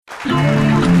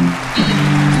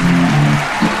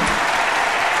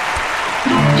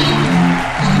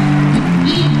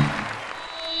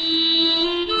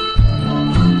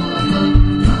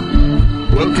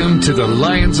to the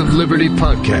Lions of Liberty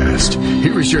podcast.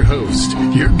 Here is your host,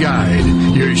 your guide,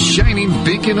 your shining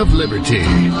beacon of liberty,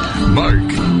 Mark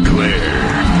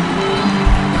Claire.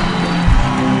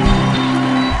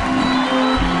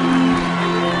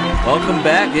 Welcome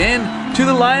back in to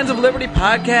the Lions of Liberty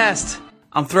podcast.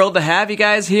 I'm thrilled to have you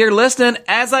guys here listening,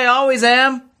 as I always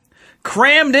am,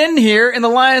 crammed in here in the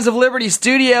Lions of Liberty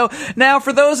studio. Now,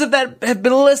 for those that have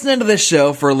been listening to this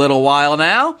show for a little while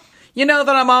now, you know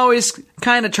that I'm always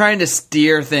kind of trying to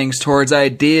steer things towards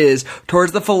ideas,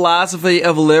 towards the philosophy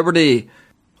of liberty.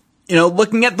 You know,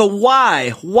 looking at the why.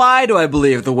 Why do I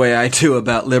believe the way I do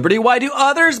about liberty? Why do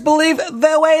others believe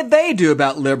the way they do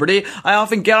about liberty? I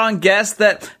often get on guests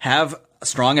that have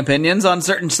strong opinions on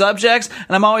certain subjects,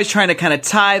 and I'm always trying to kind of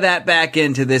tie that back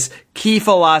into this key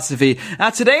philosophy. Now,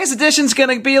 today's edition is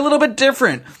going to be a little bit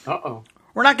different.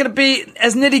 We're not going to be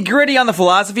as nitty-gritty on the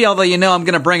philosophy, although you know I'm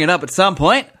going to bring it up at some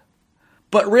point.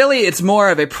 But really, it's more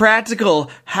of a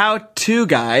practical how-to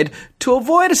guide to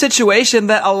avoid a situation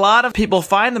that a lot of people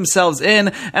find themselves in,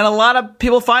 and a lot of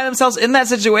people find themselves in that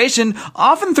situation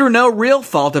often through no real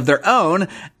fault of their own,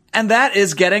 and that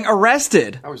is getting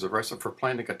arrested. I was arrested for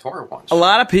playing the guitar once. A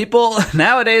lot of people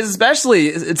nowadays, especially,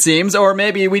 it seems, or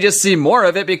maybe we just see more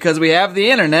of it because we have the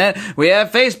internet, we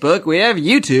have Facebook, we have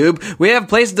YouTube, we have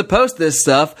places to post this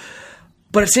stuff,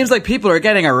 but it seems like people are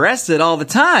getting arrested all the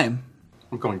time.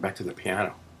 I'm going back to the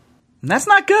piano. And that's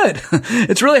not good.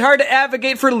 It's really hard to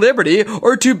advocate for liberty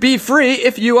or to be free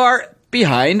if you are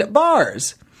behind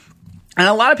bars. And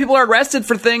a lot of people are arrested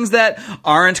for things that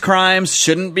aren't crimes,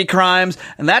 shouldn't be crimes,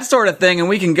 and that sort of thing. And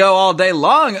we can go all day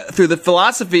long through the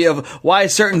philosophy of why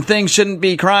certain things shouldn't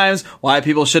be crimes, why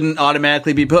people shouldn't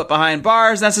automatically be put behind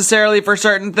bars necessarily for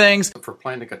certain things. For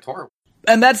playing the guitar.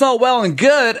 And that's all well and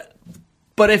good.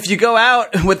 But if you go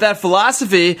out with that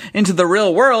philosophy into the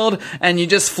real world and you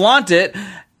just flaunt it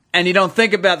and you don't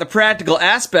think about the practical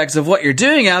aspects of what you're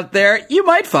doing out there, you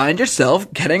might find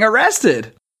yourself getting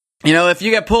arrested. You know, if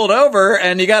you get pulled over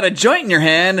and you got a joint in your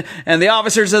hand and the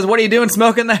officer says, "What are you doing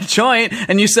smoking that joint?"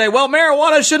 and you say, "Well,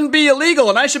 marijuana shouldn't be illegal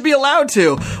and I should be allowed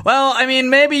to." Well, I mean,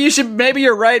 maybe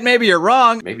you're right, maybe you're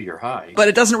wrong. Maybe you're high. But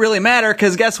it doesn't really matter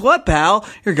because guess what, pal?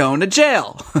 You're going to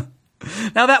jail.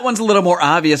 Now, that one's a little more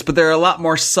obvious, but there are a lot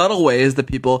more subtle ways that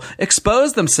people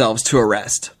expose themselves to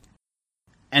arrest.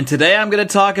 And today I'm going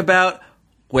to talk about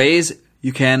ways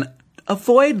you can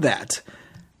avoid that.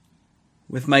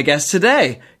 With my guest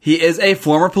today, he is a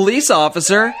former police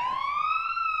officer,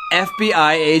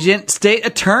 FBI agent, state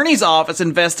attorney's office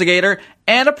investigator,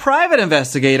 and a private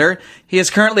investigator. He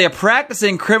is currently a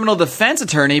practicing criminal defense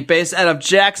attorney based out of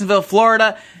Jacksonville,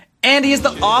 Florida, and he is the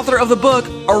author of the book,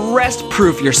 Arrest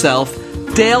Proof Yourself.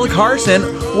 Dale Carson,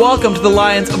 welcome to the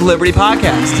Lions of Liberty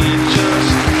podcast.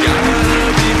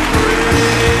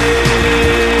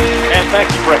 And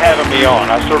thank you for having me on.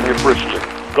 I certainly appreciate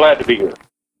it. Glad to be here.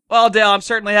 Well, Dale, I'm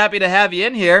certainly happy to have you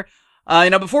in here.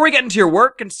 Before we get into your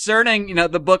work concerning,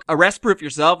 the book Arrest Proof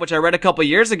Yourself, which I read a couple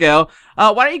years ago,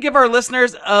 why don't you give our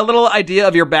listeners a little idea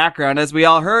of your background? As we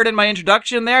all heard in my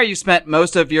introduction there, you spent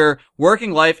most of your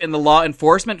working life in the law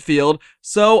enforcement field.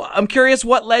 So I'm curious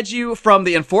what led you from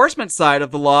the enforcement side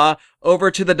of the law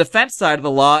over to the defense side of the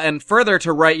law and further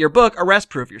to write your book, Arrest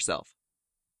Proof Yourself.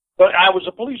 But I was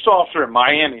a police officer in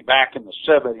Miami back in the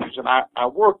 70s, and I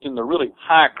worked in the really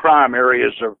high crime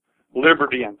areas of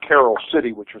Liberty and Carroll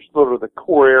City, which are sort of the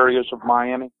core areas of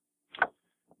Miami.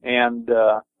 And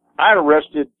I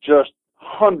arrested just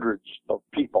hundreds of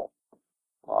people.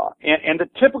 And the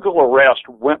typical arrest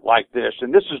went like this,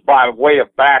 and this is by way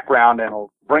of background, and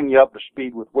it'll bring you up to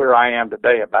speed with where I am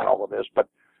today about all of this. But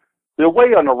the way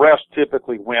an arrest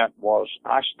typically went was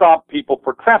I stopped people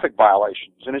for traffic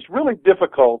violations. And it's really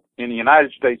difficult in the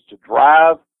United States to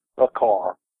drive a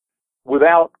car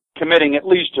without committing at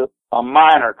least a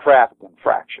minor traffic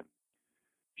infraction.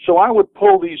 So I would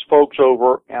pull these folks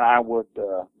over and I would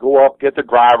go up, get their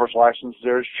driver's license,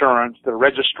 their insurance, their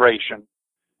registration.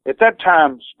 At that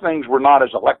time, things were not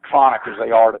as electronic as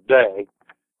they are today.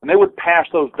 And they would pass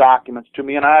those documents to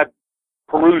me and I'd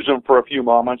peruse them for a few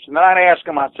moments. And then I'd ask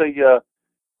them, I'd say, you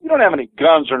don't have any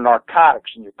guns or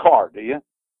narcotics in your car, do you?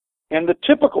 And the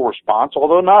typical response,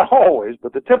 although not always,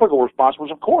 but the typical response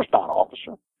was, of course not,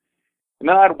 officer. And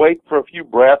then I'd wait for a few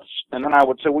breaths, and then I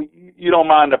would say, well, you don't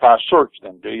mind if I search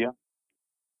them, do you?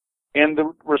 And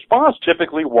the response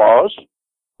typically was,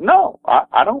 no,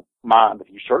 I don't mind if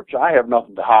you search. I have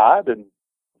nothing to hide. And,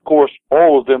 of course,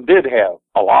 all of them did have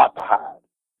a lot to hide.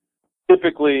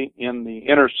 Typically, in the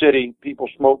inner city, people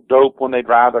smoke dope when they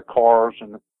drive their cars,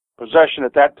 and possession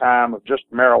at that time of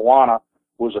just marijuana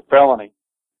was a felony.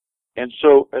 And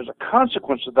so, as a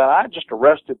consequence of that, I just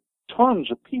arrested tons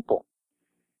of people.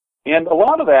 And a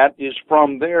lot of that is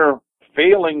from their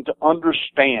failing to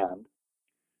understand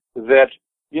that,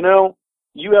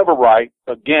 you have a right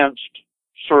against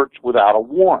search without a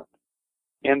warrant.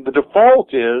 And the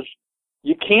default is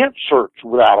you can't search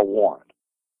without a warrant.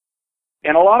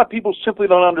 And a lot of people simply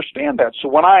don't understand that. So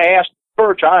when I ask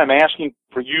search, I am asking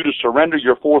for you to surrender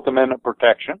your Fourth Amendment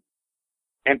protection.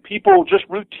 And people just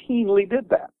routinely did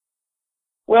that.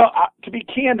 Well, to be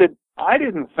candid, I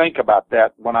didn't think about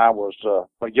that when I was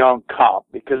a young cop,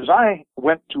 because I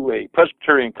went to a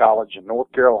Presbyterian college in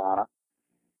North Carolina,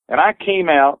 and I came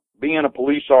out being a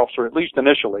police officer, at least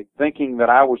initially, thinking that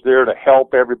I was there to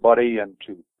help everybody and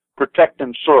to protect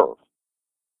and serve.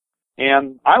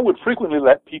 And I would frequently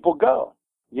let people go.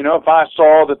 If I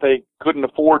saw that they couldn't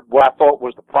afford what I thought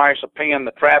was the price of paying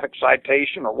the traffic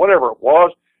citation or whatever it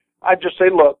was, I'd just say,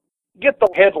 look, get the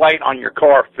headlight on your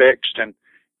car fixed and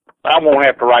I won't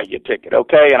have to write you a ticket,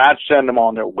 okay? And I'd send them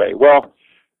on their way. Well,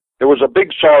 there was a big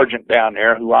sergeant down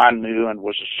there who I knew and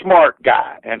was a smart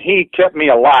guy, and he kept me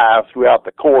alive throughout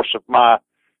the course of my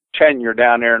tenure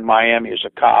down there in Miami as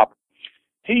a cop.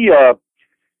 He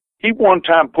one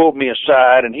time pulled me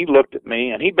aside and he looked at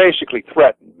me and he basically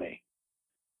threatened me.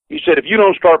 He said, if you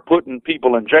don't start putting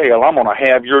people in jail, I'm going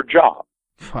to have your job.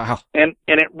 Wow. And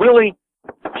it really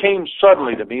came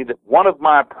suddenly to me that one of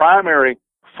my primary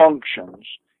functions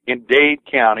in Dade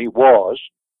County was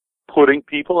putting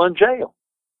people in jail.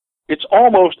 It's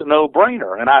almost a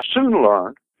no-brainer, and I soon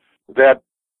learned that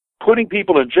putting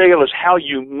people in jail is how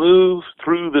you move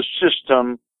through the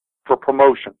system for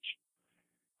promotions.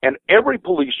 And every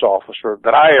police officer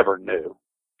that I ever knew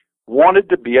wanted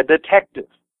to be a detective.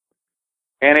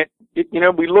 And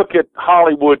we look at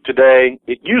Hollywood today.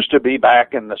 It used to be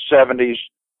back in the 70s,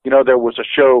 there was a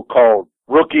show called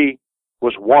Rookie,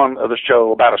 was one of the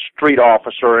show about a street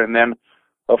officer, and then,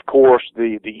 of course,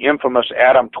 the infamous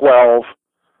Adam 12.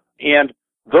 And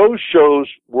those shows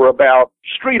were about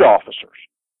street officers.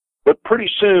 But pretty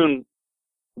soon,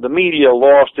 the media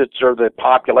lost or the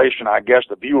population, I guess,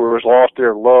 the viewers lost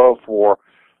their love for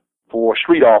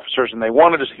street officers, and they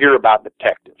wanted to hear about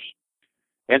detectives.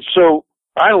 And so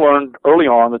I learned early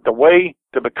on that the way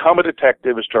to become a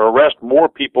detective is to arrest more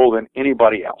people than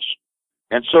anybody else.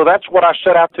 And so that's what I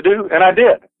set out to do, and I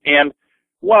did. And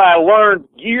what I learned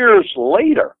years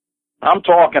later, I'm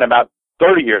talking about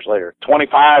 30 years later,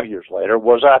 25 years later,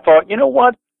 was I thought, you know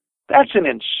what? That's an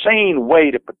insane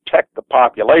way to protect the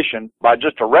population by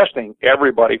just arresting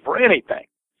everybody for anything.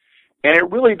 And it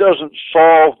really doesn't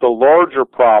solve the larger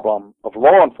problem of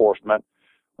law enforcement,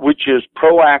 which is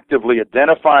proactively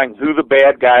identifying who the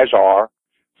bad guys are,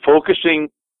 focusing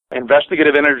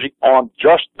investigative energy on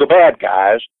just the bad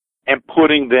guys, and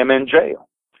putting them in jail.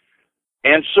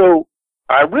 And so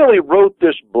I really wrote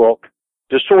this book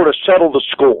to sort of settle the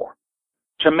score,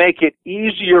 to make it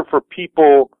easier for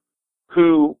people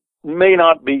who may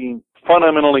not be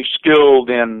fundamentally skilled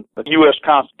in the U.S.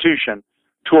 Constitution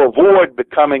to avoid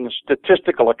becoming a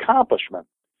statistical accomplishment.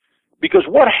 Because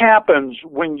what happens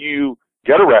when you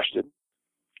get arrested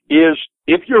is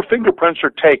if your fingerprints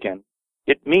are taken,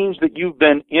 it means that you've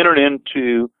been entered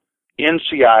into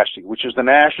NCIC, which is the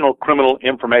National Criminal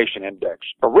Information Index.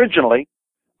 Originally,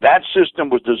 that system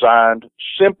was designed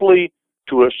simply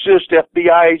to assist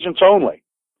FBI agents only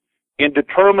in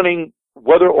determining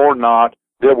whether or not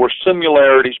there were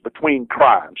similarities between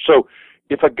crimes. So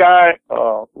if a guy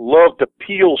loved to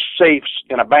peel safes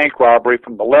in a bank robbery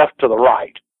from the left to the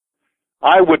right,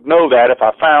 I would know that if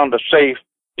I found a safe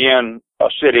in a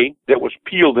city that was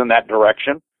peeled in that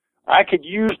direction. I could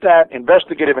use that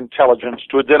investigative intelligence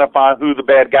to identify who the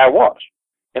bad guy was.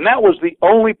 And that was the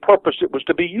only purpose it was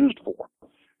to be used for.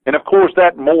 And of course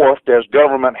that morphed as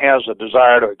government has a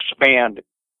desire to expand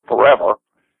forever.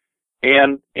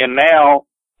 And now,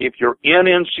 if you're in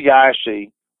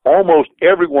NCIC, almost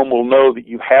everyone will know that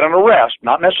you've had an arrest,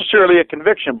 not necessarily a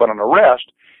conviction, but an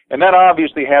arrest. And that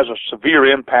obviously has a severe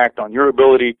impact on your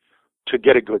ability to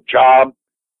get a good job,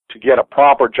 to get a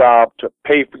proper job, to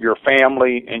pay for your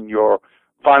family and your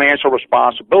financial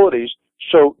responsibilities.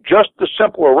 So just the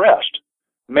simple arrest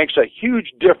makes a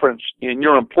huge difference in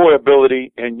your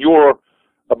employability and your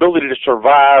ability to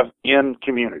survive in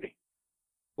community.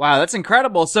 Wow, that's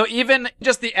incredible. So even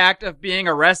just the act of being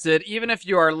arrested, even if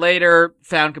you are later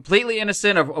found completely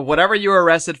innocent of whatever you were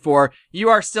arrested for, you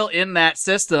are still in that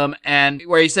system. And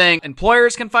were you saying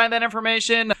employers can find that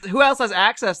information? Who else has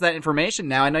access to that information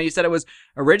now? I know you said it was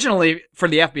originally for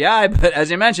the FBI, but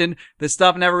as you mentioned, this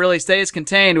stuff never really stays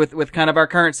contained with kind of our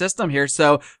current system here.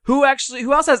 So who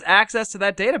else has access to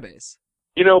that database?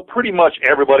 You know, pretty much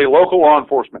everybody. Local law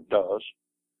enforcement does,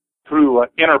 through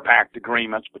interpact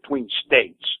agreements between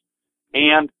states.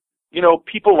 And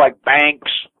people like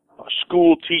banks,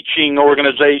 school teaching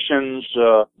organizations,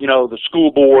 the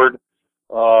school board,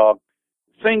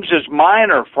 things as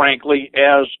minor, frankly,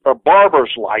 as a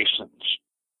barber's license.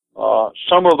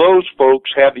 Some of those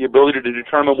folks have the ability to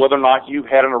determine whether or not you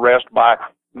had an arrest by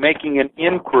making an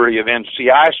inquiry of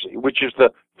NCIC, which is the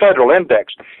federal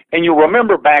index. And you'll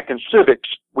remember back in civics,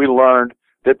 we learned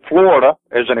that Florida,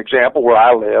 as an example where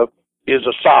I live, is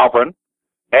a sovereign,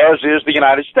 as is the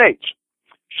United States.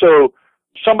 So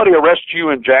somebody arrests you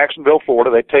in Jacksonville, Florida,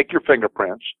 they take your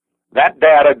fingerprints. That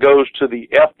data goes to the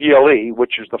FDLE,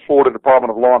 which is the Florida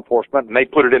Department of Law Enforcement, and they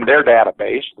put it in their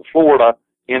database, the Florida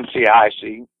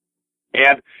NCIC.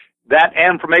 And that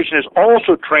information is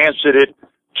also transited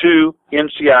to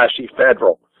NCIC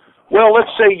Federal. Well,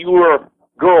 let's say your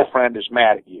girlfriend is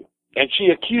mad at you, and she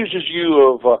accuses you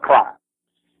of a crime,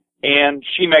 and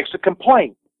she makes a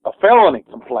complaint, a felony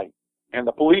complaint, and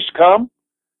the police come.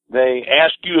 They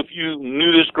ask you if you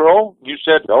knew this girl. You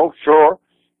said, oh, sure.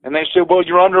 And they say, well,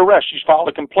 you're under arrest. She's filed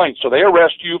a complaint. So they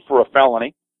arrest you for a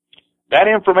felony. That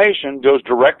information goes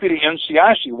directly to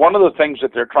NCIC. One of the things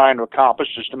that they're trying to accomplish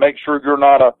is to make sure you're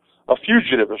not a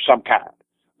fugitive of some kind.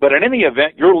 But in any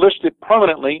event, you're listed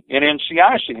permanently in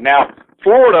NCIC. Now,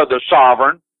 Florida, the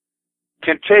sovereign,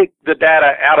 can take the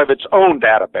data out of its own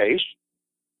database,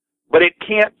 but it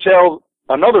can't tell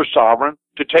another sovereign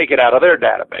to take it out of their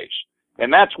database.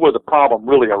 And that's where the problem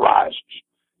really arises.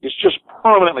 It's just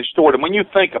permanently stored. And when you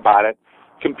think about it,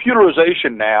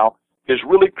 computerization now has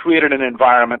really created an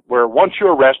environment where once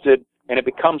you're arrested and it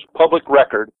becomes public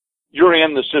record, you're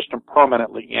in the system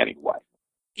permanently anyway.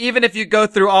 Even if you go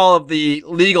through all of the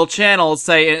legal channels,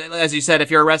 say, as you said, if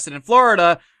you're arrested in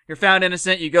Florida, you're found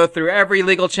innocent, you go through every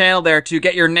legal channel there to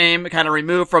get your name kind of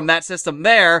removed from that system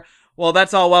there. Well,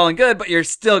 that's all well and good, but you're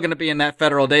still going to be in that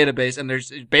federal database, and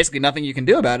there's basically nothing you can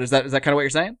do about it. Is that kind of what you're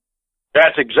saying?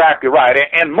 That's exactly right.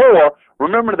 And more,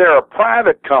 remember there are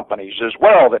private companies as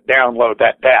well that download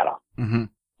that data. Mm-hmm.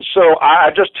 So I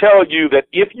just tell you that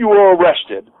if you are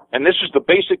arrested, and this is the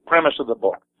basic premise of the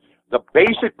book, the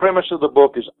basic premise of the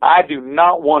book is I do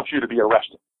not want you to be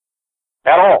arrested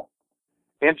at all.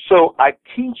 And so I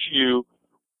teach you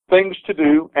things to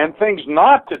do and things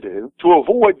not to do to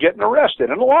avoid getting arrested.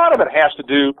 And a lot of it has to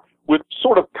do with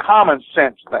sort of common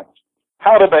sense things.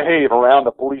 How to behave around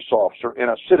a police officer in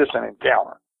a citizen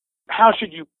encounter. How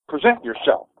should you present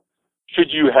yourself? Should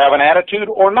you have an attitude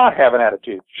or not have an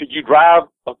attitude? Should you drive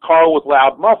a car with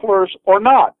loud mufflers or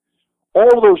not?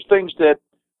 All of those things that,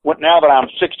 now that I'm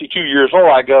 62 years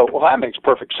old, I go, well, that makes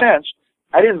perfect sense.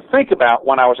 I didn't think about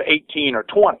when I was 18 or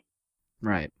 20.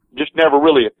 Right. Just never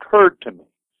really occurred to me.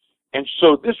 And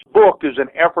so this book is an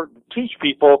effort to teach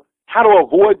people how to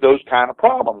avoid those kind of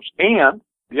problems. And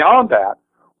beyond that,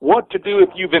 what to do if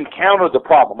you've encountered the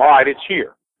problem. All right, it's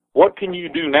here. What can you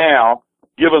do now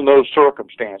given those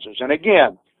circumstances? And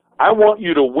again, I want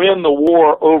you to win the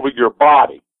war over your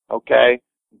body, okay,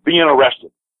 being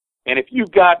arrested. And if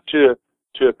you've got to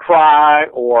cry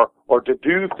or to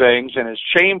do things, and as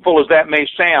shameful as that may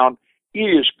sound, it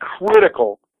is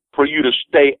critical for you to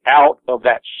stay out of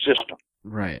that system.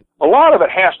 Right. A lot of it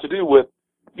has to do with,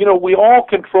 we all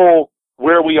control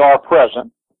where we are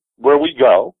present, where we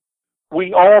go.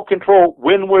 We all control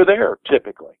when we're there,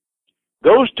 typically.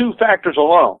 Those two factors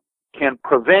alone can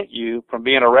prevent you from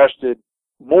being arrested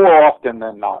more often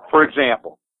than not. For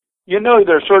example,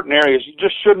 there are certain areas you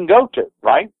just shouldn't go to,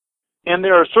 right? And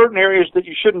there are certain areas that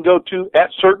you shouldn't go to at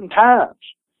certain times.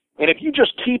 And if you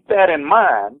just keep that in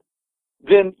mind,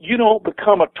 then you don't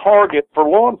become a target for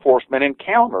law enforcement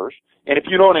encounters. And if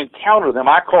you don't encounter them,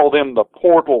 I call them the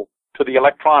portal to the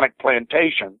electronic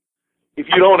plantation. If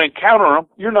you don't encounter them,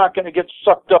 you're not going to get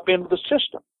sucked up into the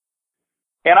system.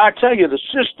 And I tell you, the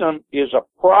system is a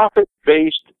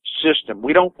profit-based system.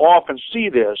 We don't often see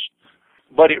this,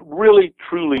 but it really,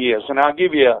 truly is. And I'll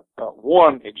give you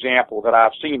one example that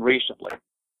I've seen recently,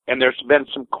 and there's been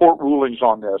some court rulings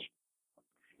on this.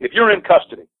 If you're in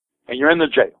custody and you're in the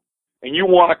jail and you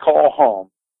want to call home,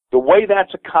 the way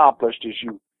that's accomplished is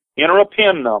you enter a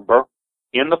PIN number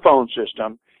in the phone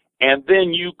system, and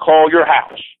then you call your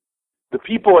house. The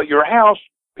people at your house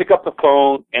pick up the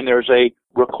phone, and there's a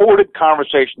recorded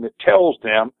conversation that tells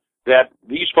them that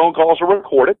these phone calls are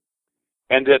recorded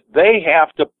and that they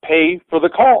have to pay for the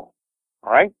call,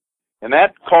 all right? And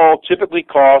that call typically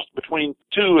costs between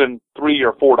 $2 and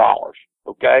 $3 or $4,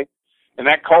 okay? And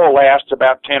that call lasts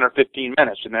about 10 or 15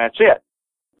 minutes, and that's it.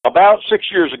 About 6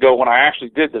 years ago, when I actually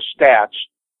did the stats,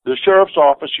 the sheriff's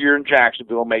office here in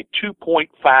Jacksonville made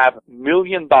 $2.5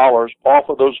 million off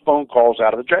of those phone calls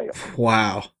out of the jail.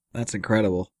 Wow. That's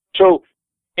incredible. So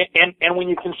And when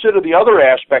you consider the other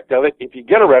aspect of it, if you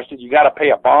get arrested, you got to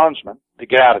pay a bondsman to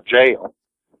get out of jail,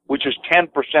 which is 10%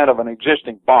 of an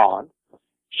existing bond.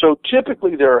 So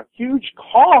typically there are huge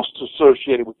costs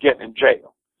associated with getting in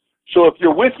jail. So if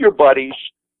you're with your buddies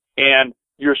and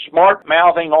you're smart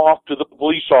mouthing off to the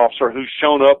police officer who's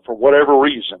shown up for whatever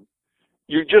reason,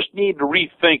 you just need to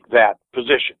rethink that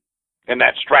position and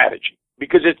that strategy,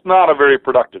 because it's not a very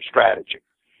productive strategy.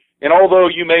 And although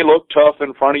you may look tough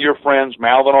in front of your friends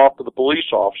mouthing off to the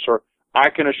police officer, I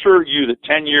can assure you that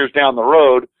 10 years down the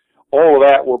road, all of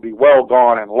that will be well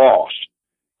gone and lost.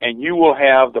 And you will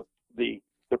have the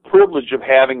privilege of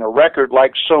having a record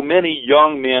like so many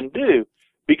young men do,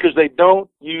 because they don't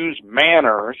use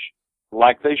manners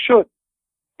like they should.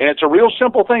 And it's a real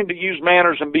simple thing to use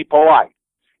manners and be polite.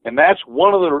 And that's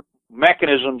one of the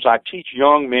mechanisms I teach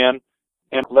young men,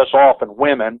 and less often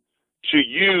women, to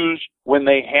use when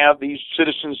they have these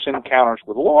citizens encounters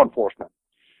with law enforcement.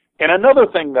 And another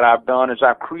thing that I've done is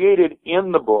I've created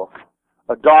in the book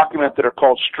a document that are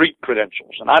called street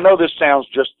credentials. And I know this sounds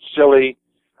just silly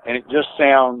and it just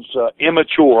sounds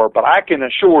immature, but I can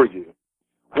assure you,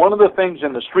 one of the things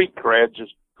in the street creds is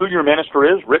who your minister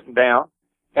is, written down.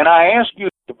 And I ask you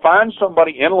to find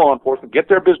somebody in law enforcement, get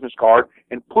their business card,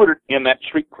 and put it in that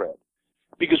street cred.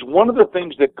 Because one of the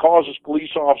things that causes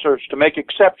police officers to make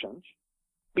exceptions,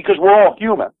 because we're all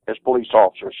human as police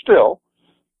officers still,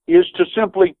 is to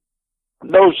simply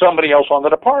know somebody else on the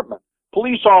department.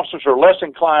 Police officers are less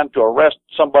inclined to arrest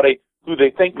somebody who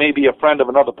they think may be a friend of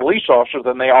another police officer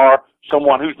than they are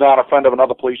someone who's not a friend of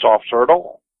another police officer at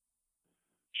all.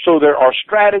 So there are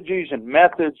strategies and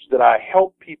methods that I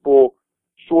help people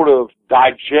sort of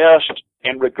digest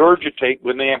and regurgitate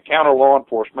when they encounter law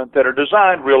enforcement that are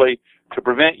designed really to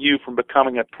prevent you from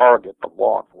becoming a target of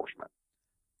law enforcement.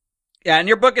 Yeah, and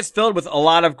your book is filled with a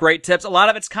lot of great tips. A lot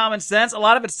of it's common sense. A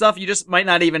lot of it's stuff you just might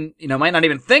not even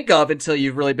think of until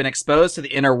you've really been exposed to the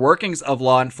inner workings of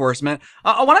law enforcement.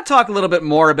 I want to talk a little bit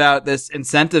more about this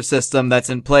incentive system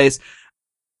that's in place.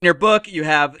 In your book, you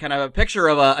have kind of a picture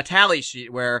of a tally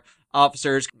sheet where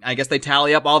officers, I guess they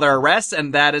tally up all their arrests,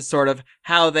 and that is sort of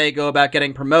how they go about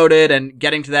getting promoted and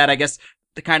getting to that, I guess,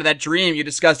 the kind of that dream you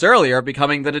discussed earlier,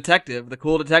 becoming the detective, the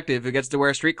cool detective who gets to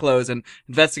wear street clothes and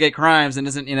investigate crimes and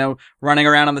isn't, running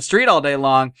around on the street all day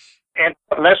long. And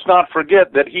let's not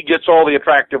forget that he gets all the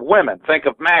attractive women. Think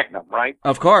of Magnum, right?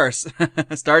 Of course.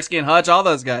 Starsky and Hutch, all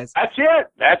those guys. That's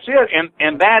it.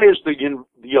 And that is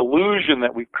the illusion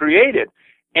that we've created.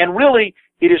 And really,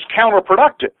 it is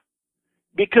counterproductive,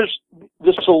 because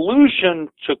the solution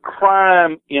to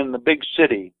crime in the big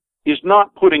city is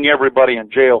not putting everybody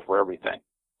in jail for everything.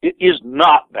 It is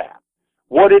not that.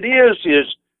 What it is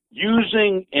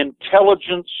using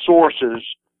intelligence sources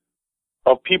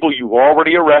of people you've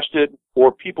already arrested,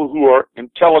 or people who are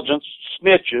intelligence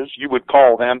snitches, you would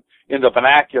call them in the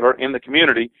vernacular in the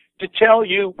community, to tell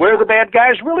you where the bad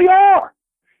guys really are.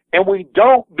 And we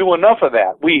don't do enough of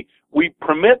that. We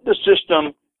permit the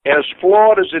system, as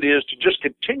flawed as it is, to just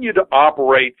continue to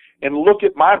operate and look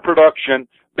at my production,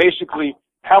 basically,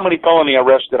 how many felony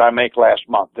arrests did I make last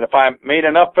month? And if I made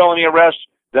enough felony arrests,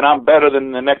 then I'm better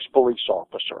than the next police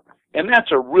officer. And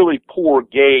that's a really poor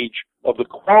gauge of the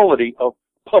quality of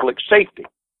public safety.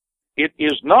 It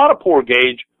is not a poor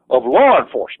gauge of law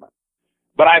enforcement.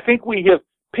 But I think we have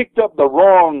picked up the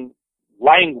wrong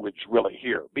language really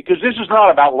here, because this is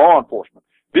not about law enforcement.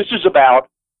 This is about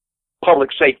public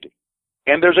safety.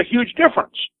 And there's a huge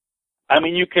difference. I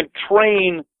mean, you can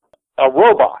train a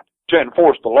robot to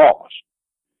enforce the laws.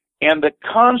 And the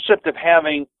concept of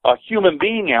having a human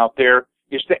being out there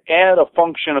is to add a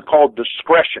function called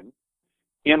discretion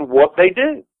in what they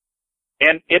do.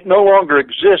 And it no longer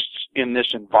exists in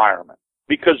this environment,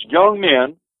 because young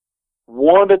men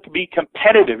want it to be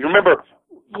competitive. You remember,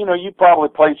 you probably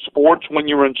played sports when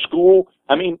you were in school.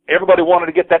 I mean, everybody wanted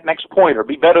to get that next point or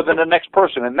be better than the next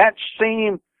person. And that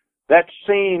same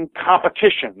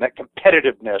competition, that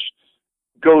competitiveness,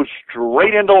 goes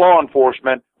straight into law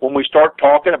enforcement when we start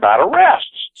talking about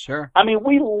arrests. Sure. I mean,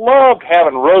 we loved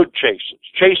having road chases,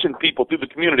 chasing people through the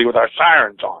community with our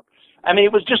sirens on. I mean,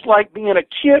 it was just like being a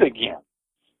kid again.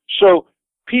 So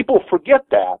people forget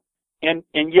that, and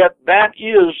yet that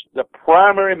is the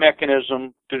primary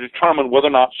mechanism to determine whether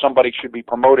or not somebody should be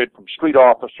promoted from street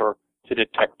officer to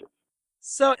detective.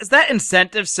 So is that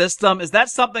incentive system, is that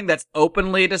something that's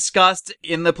openly discussed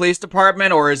in the police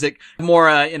department, or is it more,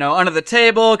 under the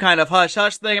table kind of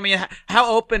hush-hush thing? I mean,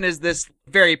 how open is this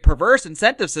very perverse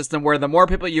incentive system where the more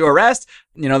people you arrest,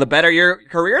 the better your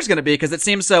career is going to be, because it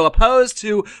seems so opposed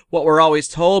to what we're always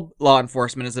told law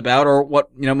enforcement is about, or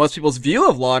what, most people's view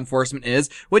of law enforcement is,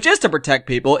 which is to protect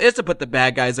people, is to put the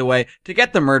bad guys away, to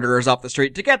get the murderers off the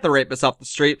street, to get the rapists off the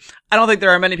street. I don't think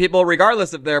there are many people,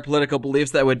 regardless of their political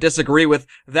beliefs, that would disagree with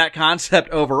that concept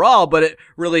overall, but it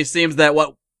really seems that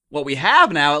what we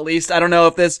have now, at least, I don't know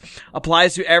if this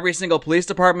applies to every single police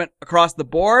department across the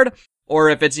board, or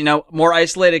if it's, more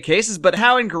isolated cases, but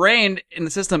how ingrained in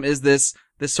the system is this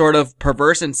sort of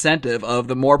perverse incentive of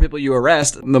the more people you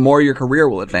arrest, the more your career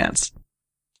will advance?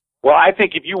 Well, I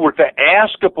think if you were to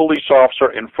ask a police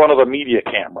officer in front of a media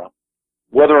camera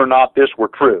whether or not this were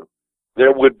true,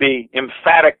 there would be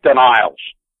emphatic denials.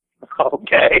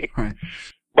 Okay? Right.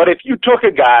 But if you took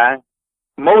a guy,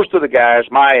 most of the guys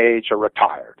my age are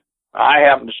retired. I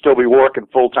happen to still be working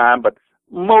full time, but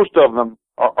most of them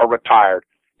are retired.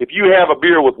 If you have a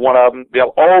beer with one of them,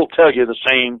 they'll all tell you the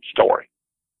same story.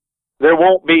 There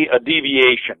won't be a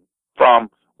deviation from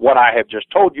what I have just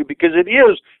told you, because it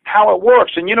is how it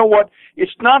works. And you know what?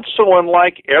 It's not so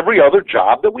unlike every other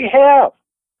job that we have.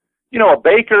 A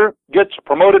baker gets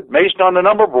promoted based on the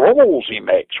number of rolls he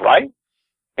makes, right?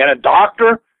 And a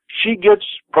doctor, she gets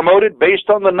promoted based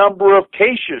on the number of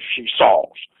cases she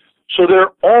solves. So there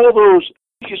are all those,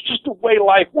 it's just the way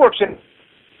life works, and it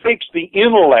takes the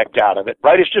intellect out of it,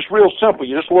 right? It's just real simple.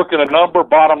 You just look at a number,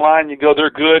 bottom line, you go,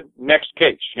 they're good, next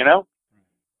case,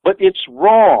 But it's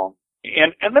wrong.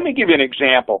 And let me give you an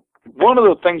example. One of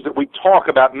the things that we talk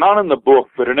about, not in the book,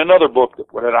 but in another book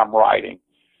that I'm writing,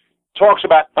 talks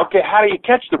about, okay, how do you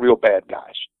catch the real bad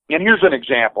guys? And here's an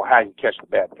example how you catch the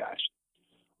bad guys.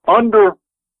 Under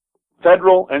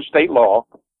federal and state law,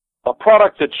 a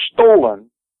product that's stolen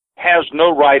has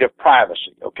no right of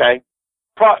privacy, okay?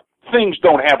 Things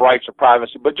don't have rights of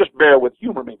privacy, but just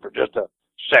humor me for just a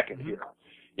second here.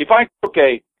 If I took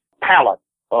a pallet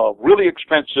of really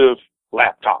expensive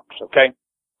laptops, okay,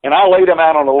 and I laid them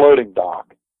out on a loading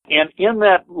dock, and in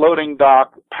that loading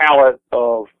dock pallet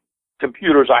of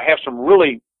computers, I have some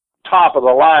really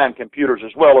top-of-the-line computers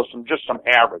as well as some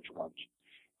average ones,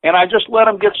 and I just let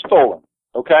them get stolen,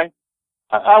 okay?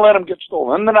 I let them get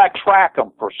stolen, and then I track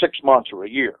them for 6 months or a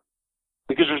year,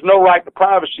 because there's no right to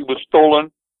privacy with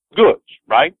stolen goods,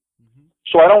 right? Mm-hmm.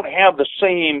 So I don't have the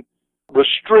same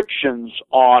restrictions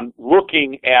on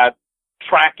looking at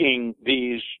tracking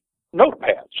these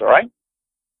notepads, all right?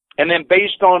 And then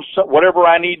based on whatever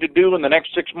I need to do in the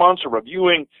next 6 months of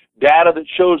reviewing data that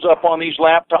shows up on these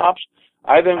laptops,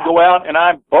 I then go out and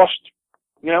I bust,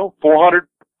 400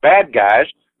 bad guys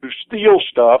who steal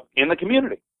stuff in the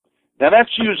community. Now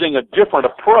that's using a different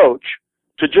approach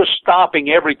to just stopping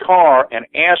every car and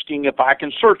asking if I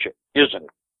can search it, isn't it?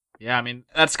 Yeah, I mean,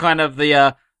 that's kind of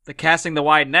the casting the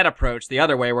wide net approach, the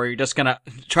other way, where you're just going to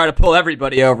try to pull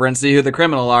everybody over and see who the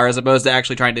criminal are, as opposed to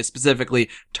actually trying to specifically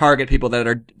target people that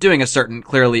are doing a certain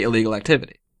clearly illegal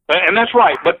activity. And that's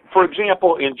right. But, for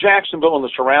example, in Jacksonville and the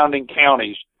surrounding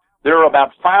counties, there are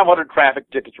about 500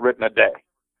 traffic tickets written a day,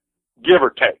 give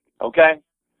or take, okay?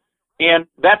 And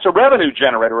that's a revenue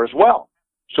generator as well.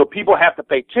 So people have to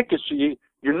pay tickets, so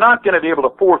you're not going to be able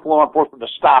to force law enforcement to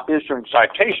stop issuing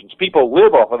citations. People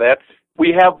live off of that.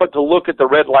 We have but to look at the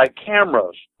red light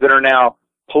cameras that are now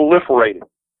proliferating,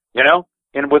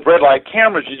 And with red light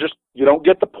cameras, you don't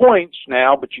get the points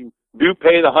now, but you do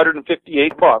pay the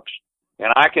 $158,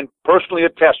 and I can personally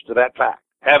attest to that fact,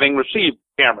 having received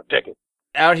a camera ticket.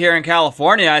 Out here in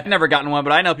California, I've never gotten one,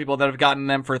 but I know people that have gotten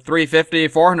them for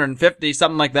 $350, $450,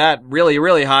 something like that. Really,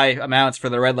 really high amounts for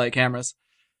the red light cameras.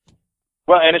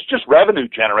 Well, and it's just revenue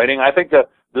generating. I think the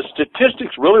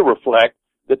statistics really reflect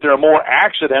that there are more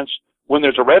accidents when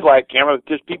there's a red light camera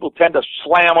because people tend to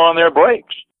slam on their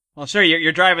brakes. Well, sure,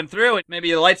 you're driving through, and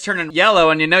maybe the light's turning yellow,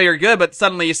 and you know you're good, but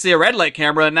suddenly you see a red light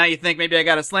camera, and now you think maybe I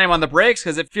got to slam on the brakes,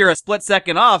 because if you're a split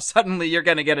second off, suddenly you're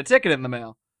going to get a ticket in the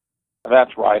mail.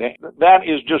 That's right. That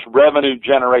is just revenue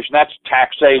generation. That's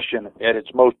taxation at its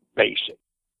most basic.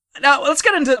 Now, let's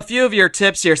get into a few of your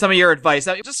tips here, some of your advice.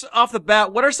 Now, just off the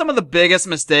bat, what are some of the biggest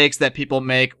mistakes that people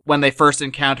make when they first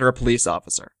encounter a police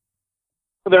officer?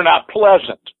 They're not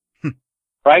pleasant,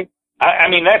 right? I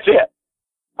mean, that's it.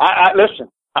 Listen,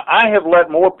 I have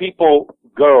let more people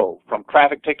go from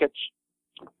traffic tickets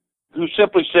who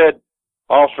simply said,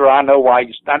 "Officer, I know why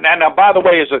you..." Now, by the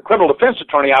way, as a criminal defense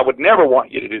attorney, I would never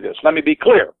want you to do this. Let me be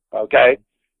clear, okay?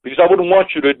 Because I wouldn't want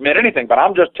you to admit anything, but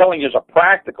I'm just telling you as a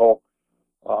practical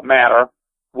matter.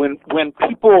 When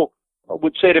people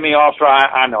would say to me, "Officer,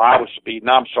 I know I was speeding.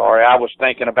 I'm sorry. I was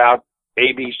thinking about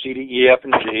A, B, C, D, E, F,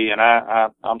 and G, and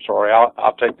I'm sorry.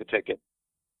 I'll take the ticket."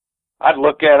 I'd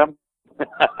look at them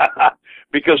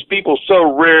because people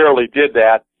so rarely did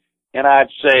that. And I'd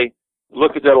say,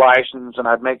 look at their license, and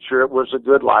I'd make sure it was a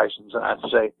good license, and I'd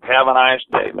say, have a nice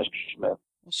day, Mr. Smith.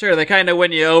 Sure, they kind of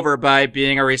win you over by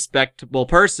being a respectable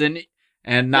person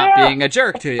and not being a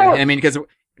jerk to you. I mean, because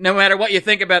no matter what you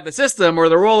think about the system or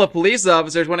the role of police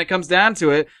officers, when it comes down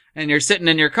to it, and you're sitting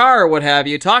in your car or what have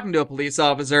you, talking to a police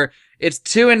officer, it's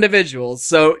two individuals.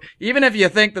 So even if you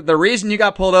think that the reason you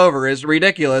got pulled over is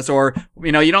ridiculous, or,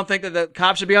 you know, you don't think that the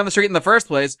cop should be on the street in the first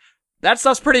place, that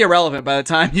stuff's pretty irrelevant by the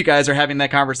time you guys are having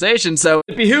that conversation. So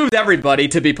it behooves everybody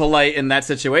to be polite in that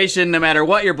situation, no matter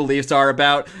what your beliefs are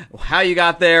about how you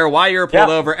got there, why you were pulled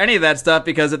over, any of that stuff,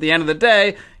 because at the end of the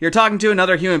day, you're talking to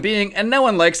another human being, and no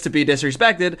one likes to be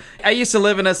disrespected. I used to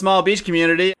live in a small beach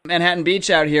community, Manhattan Beach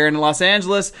out here in Los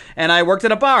Angeles, and I worked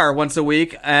at a bar once a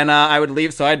week, and I'd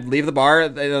leave the bar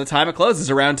at the time it closes,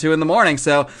 around 2 a.m.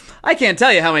 So I can't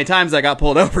tell you how many times I got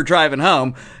pulled over driving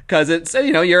home, because it's,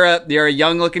 you know, you're a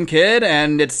young looking kid,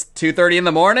 and it's 2:30 in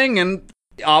the morning, and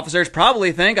officers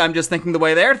probably think I'm just thinking the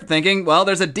way they're thinking. Well,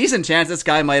 there's a decent chance this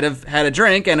guy might have had a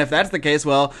drink, and if that's the case,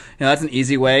 well, you know, that's an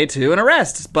easy way to an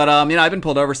arrest. But you know, I've been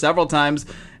pulled over several times,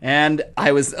 and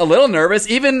I was a little nervous,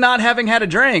 even not having had a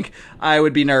drink. I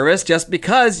would be nervous just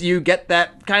because you get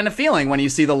that kind of feeling when you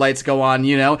see the lights go on,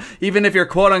 you know, even if you're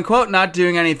quote unquote not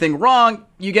doing anything wrong,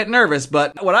 you get nervous.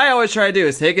 But what I always try to do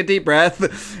is take a deep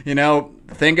breath, you know,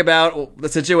 think about the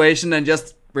situation and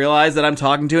just realize that I'm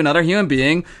talking to another human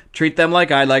being, treat them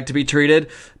like I'd like to be treated,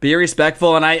 be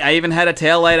respectful. And I even had a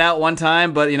tail light out one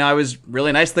time, but, you know, I was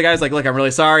really nice to the guy. I was like, look, I'm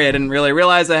really sorry. I didn't really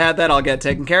realize I had that. I'll get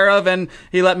taken care of. And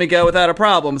he let me go without a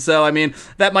problem. So, I mean,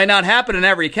 that might not happen in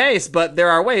every case, but there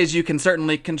are ways you can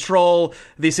certainly control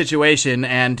the situation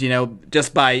and, you know,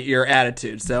 just by your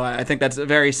attitude. So I think that's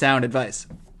very sound advice.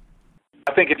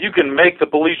 I think if you can make the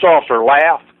police officer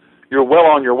laugh, you're well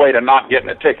on your way to not getting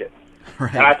a ticket.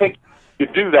 Right. And I think you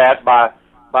do that by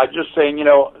just saying, you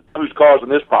know, who's causing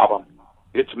this problem?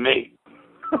 It's me.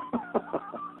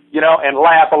 You know, and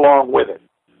laugh along with it.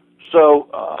 So,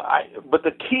 but the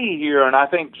key here, and I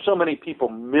think so many people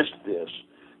miss this,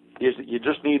 is that you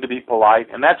just need to be polite.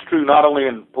 And that's true not only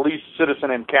in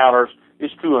police-citizen encounters,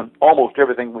 it's true in almost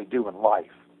everything we do in life.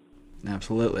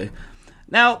 Absolutely.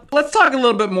 Now, let's talk a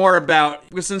little bit more about,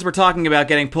 since we're talking about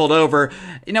getting pulled over,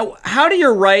 you know, how do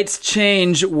your rights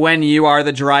change when you are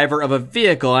the driver of a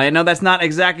vehicle? I know that's not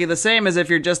exactly the same as if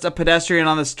you're just a pedestrian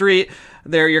on the street.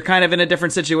 You're kind of in a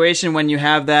different situation when you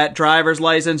have that driver's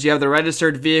license, you have the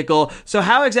registered vehicle. So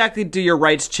how exactly do your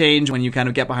rights change when you kind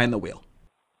of get behind the wheel?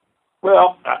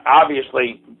 Well,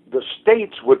 obviously, the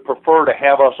states would prefer to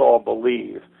have us all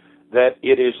believe that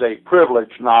it is a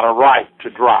privilege, not a right, to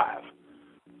drive.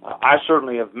 I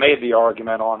certainly have made the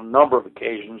argument on a number of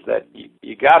occasions that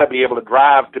you got to be able to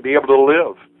drive to be able to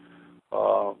live.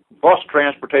 Bus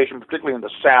transportation, particularly in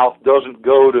the South, doesn't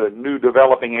go to new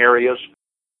developing areas,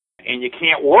 and you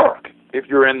can't work if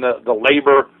you're in the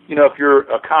labor. You know, if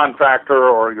you're a contractor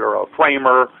or you're a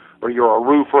framer or you're a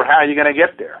roofer, how are you going to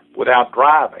get there without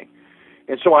driving?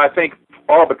 And so I think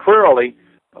arbitrarily,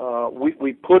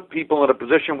 we put people in a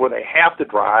position where they have to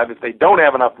drive. If they don't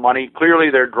have enough money,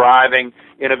 clearly they're driving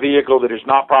in a vehicle that is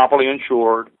not properly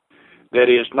insured, that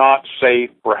is not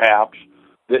safe, perhaps,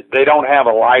 that they don't have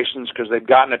a license because they've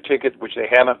gotten a ticket which they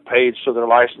haven't paid, so their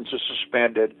license is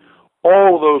suspended.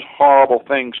 All of those horrible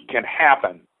things can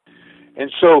happen.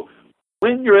 And so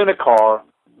when you're in a car,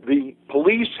 the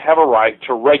police have a right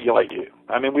to regulate you.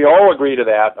 I mean, we all agree to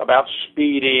that about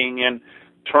speeding and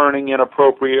turning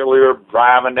inappropriately or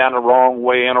driving down the wrong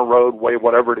way in a roadway,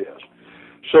 whatever it is.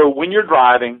 So when you're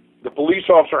driving, the police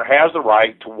officer has the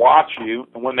right to watch you,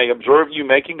 and when they observe you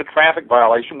making a traffic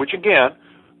violation, which again,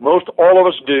 most all of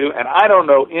us do, and I don't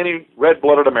know any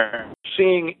red-blooded American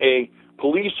seeing a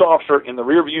police officer in the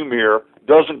rearview mirror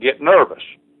doesn't get nervous.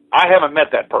 I haven't met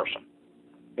that person,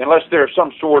 unless they're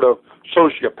some sort of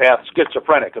sociopath,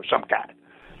 schizophrenic of some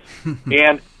kind.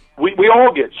 And we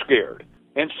all get scared.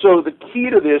 And so the key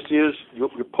to this is you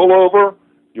pull over,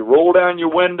 you roll down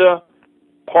your window,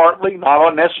 partly,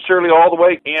 not necessarily all the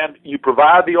way, and you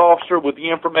provide the officer with the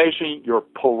information. You're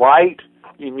polite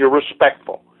and you're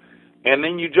respectful. And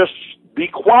then you just be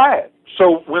quiet.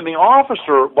 So when the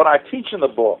officer, what I teach in the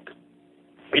book,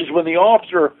 is when the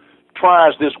officer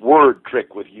tries this word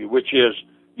trick with you, which is,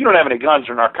 you don't have any guns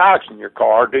or narcotics in your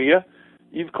car, do you?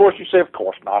 Of course you say, of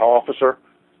course not, officer.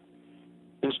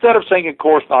 Instead of saying, of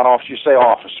course not, officer, you say,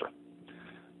 officer.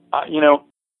 You know,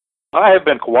 I have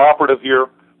been cooperative here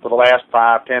for the last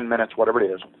 5, 10 minutes, whatever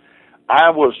it is. I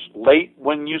was late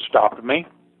when you stopped me.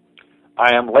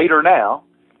 I am later now.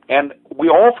 And we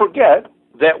all forget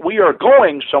that we are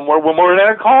going somewhere when we're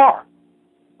in a car.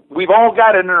 we've all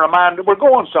got it in our mind that we're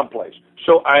going someplace.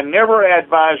 So I never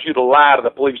advise you to lie to the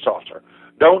police officer.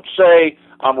 Don't say,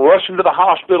 I'm rushing to the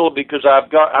hospital because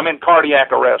I'm in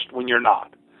cardiac arrest when you're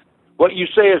not. What you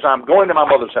say is, I'm going to my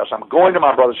mother's house. I'm going to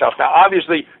my brother's house. Now,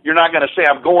 obviously, you're not going to say,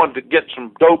 I'm going to get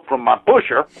some dope from my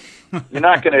pusher. You're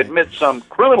not going to admit some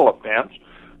criminal offense.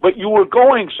 But you were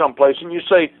going someplace, and you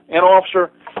say, and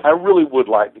officer, I really would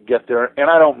like to get there, and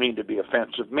I don't mean to be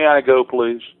offensive. May I go,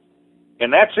 please?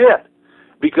 And that's it.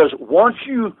 Because once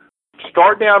you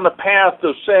start down the path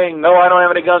of saying, no, I don't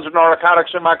have any guns or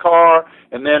narcotics in my car,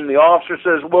 and then the officer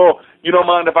says, well, you don't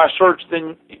mind if I search,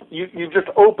 then you just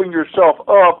open yourself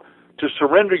up to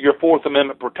surrender your Fourth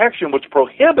Amendment protection, which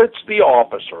prohibits the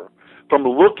officer from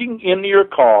looking into your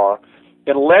car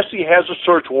unless he has a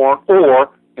search warrant,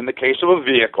 or, in the case of a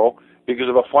vehicle, because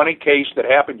of a funny case that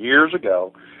happened years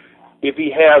ago, if he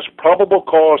has probable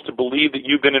cause to believe that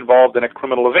you've been involved in a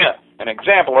criminal event. An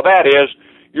example of that is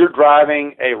you're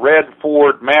driving a red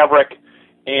Ford Maverick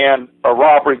and a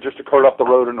robbery just occurred up the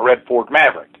road in a red Ford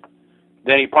Maverick.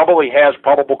 Then he probably has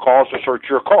probable cause to search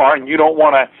your car, and you don't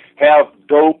want to have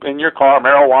dope in your car,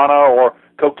 marijuana or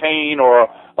cocaine or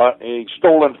a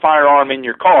stolen firearm in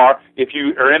your car if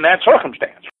you are in that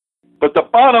circumstance. But the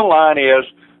bottom line is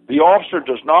the officer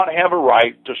does not have a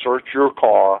right to search your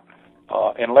car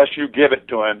unless you give it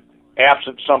to him,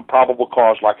 absent some probable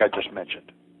cause like I just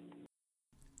mentioned.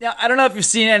 Now, I don't know if you've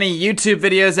seen any YouTube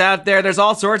videos out there. There's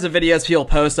all sorts of videos people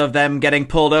post of them getting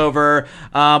pulled over,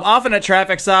 often at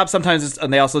traffic stops. Sometimes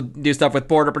and they also do stuff with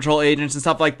Border Patrol agents and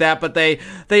stuff like that. But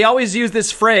they always use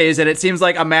this phrase, and it seems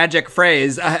like a magic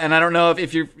phrase. And I don't know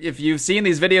if you've seen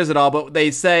these videos at all, but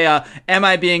they say, "Am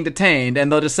I being detained?"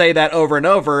 And they'll just say that over and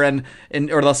over,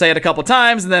 or they'll say it a couple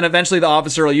times, and then eventually the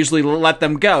officer will usually let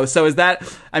them go. So is that?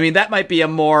 I mean, that might be a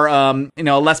more a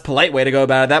less polite way to go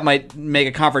about it. That might make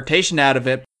a confrontation out of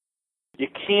it. You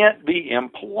can't be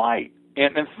impolite.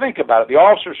 And think about it. The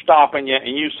officer's stopping you,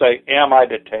 and you say, am I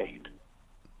detained?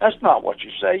 That's not what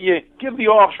you say. You give the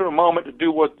officer a moment to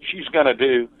do what she's going to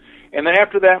do. And then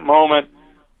after that moment,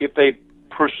 if they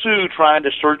pursue trying to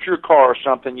search your car or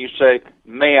something, you say,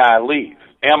 may I leave?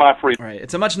 Am I free? Right.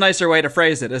 It's a much nicer way to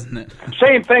phrase it, isn't it?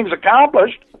 Same thing's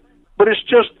accomplished, but it's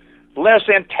just less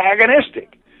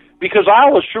antagonistic. Because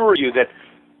I'll assure you that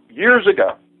years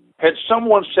ago, had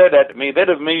someone said that to me, they'd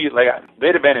have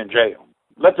been in jail.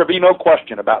 Let there be no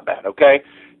question about that, okay?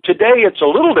 Today it's a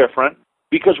little different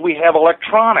because we have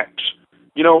electronics.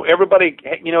 Everybody,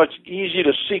 it's easy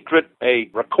to secret a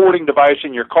recording device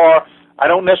in your car. I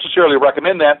don't necessarily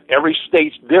recommend that. Every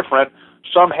state's different.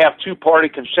 Some have two-party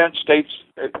consent states.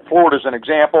 Florida's an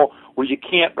example where you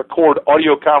can't record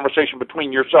audio conversation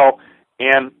between yourself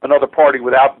and another party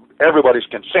without everybody's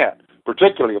consent,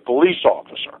 particularly a police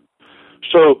officer.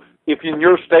 So if in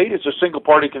your state it's a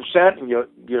single-party consent and you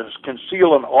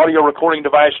conceal an audio recording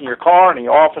device in your car and the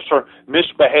officer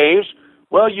misbehaves,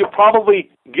 well, you probably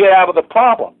get out of the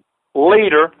problem.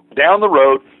 Later, down the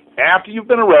road, after you've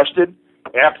been arrested,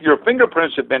 after your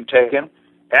fingerprints have been taken,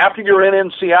 after you're in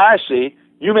NCIC,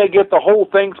 you may get the whole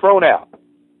thing thrown out.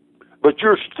 But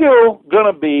you're still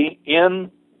going to be in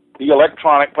the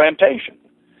electronic plantation.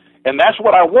 And that's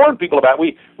what I warn people about.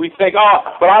 We think,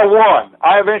 but I won.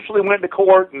 I eventually went to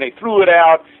court, and they threw it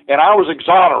out, and I was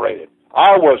exonerated.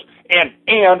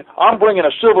 And I'm bringing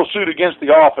a civil suit against the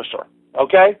officer,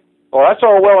 okay? Well, that's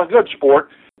all well and good, sport,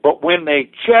 but when they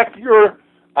check your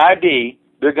ID,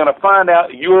 they're going to find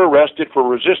out you were arrested for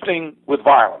resisting with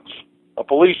violence, a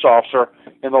police officer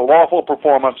in the lawful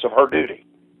performance of her duty.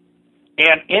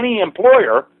 And any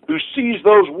employer who sees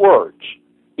those words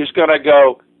is going to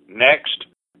go, next.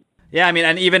 Yeah, I mean,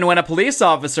 and even when a police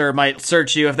officer might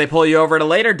search you, if they pull you over at a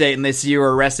later date and they see you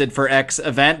were arrested for X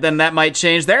event, then that might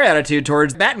change their attitude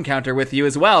towards that encounter with you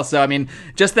as well. So, I mean,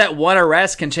 just that one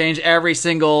arrest can change every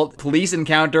single police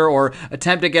encounter or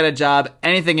attempt to get a job,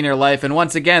 anything in your life. And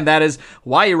once again, that is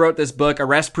why you wrote this book,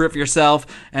 Arrest Proof Yourself,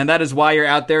 and that is why you're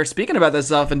out there speaking about this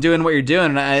stuff and doing what you're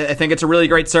doing. And I think it's a really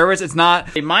great service. It's not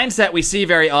a mindset we see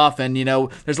very often.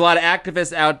 There's a lot of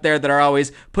activists out there that are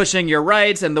always pushing your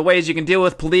rights and the ways you can deal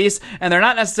with police. And they're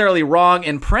not necessarily wrong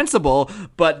in principle,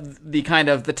 but the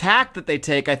tact that they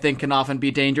take, I think, can often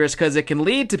be dangerous because it can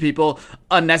lead to people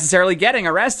unnecessarily getting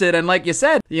arrested. And like you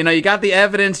said, you got the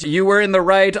evidence, you were in the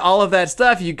right, all of that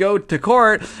stuff. You go to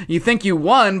court, you think you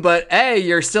won, but A,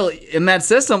 you're still in that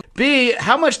system. B,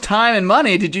 how much time and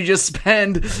money did you just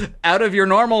spend out of your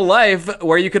normal life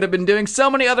where you could have been doing so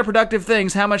many other productive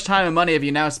things? How much time and money have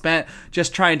you now spent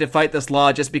just trying to fight this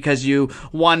law just because you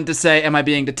wanted to say, am I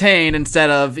being detained,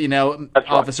 instead of, That's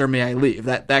officer, right. May I leave?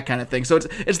 That kind of thing. So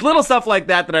it's little stuff like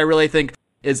that I really think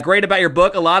is great about your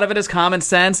book. A lot of it is common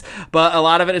sense, but a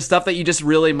lot of it is stuff that you just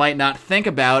really might not think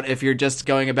about if you're just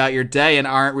going about your day and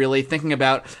aren't really thinking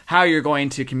about how you're going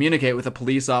to communicate with a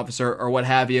police officer or what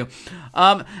have you.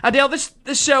 Dale, this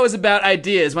show is about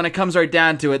ideas when it comes right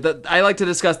down to it. I like to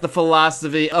discuss the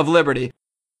philosophy of liberty.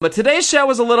 But today's show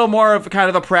was a little more of kind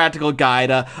of a practical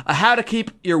guide, a how to keep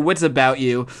your wits about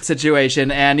you situation.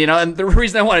 And, and the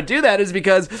reason I want to do that is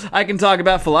because I can talk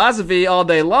about philosophy all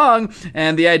day long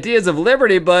and the ideas of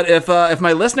liberty, but if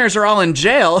my listeners are all in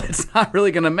jail, it's not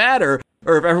really going to matter.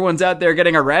 Or if everyone's out there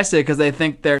getting arrested because they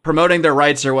think they're promoting their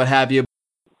rights or what have you.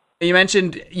 You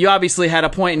mentioned you obviously had a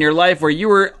point in your life where you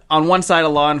were on one side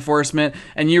of law enforcement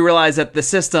and you realized that the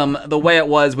system, the way it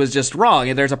was just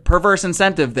wrong. There's a perverse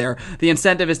incentive there. The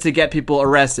incentive is to get people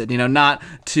arrested, not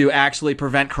to actually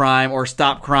prevent crime or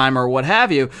stop crime or what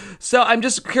have you. So I'm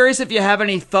just curious if you have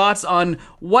any thoughts on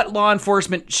what law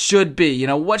enforcement should be.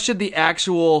 What should the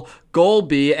actual goal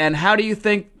be, and how do you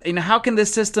think, how can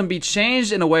this system be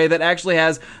changed in a way that actually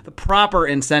has the proper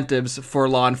incentives for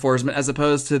law enforcement as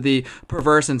opposed to the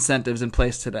perverse incentives in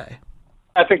place today?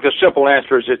 I think the simple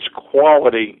answer is it's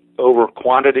quality over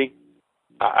quantity.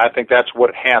 I think that's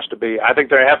what it has to be. I think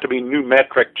there have to be new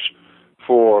metrics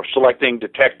for selecting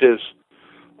detectives,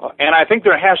 and I think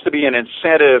there has to be an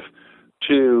incentive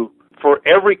for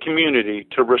every community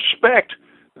to respect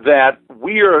that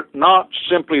we are not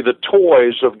simply the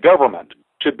toys of government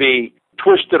to be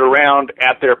twisted around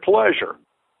at their pleasure.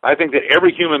 I think that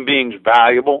every human being is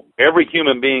valuable. Every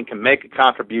human being can make a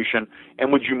contribution.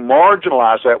 And when you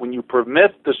marginalize that, when you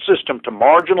permit the system to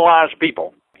marginalize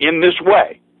people in this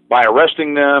way, by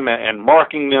arresting them and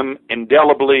marking them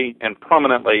indelibly and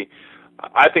permanently,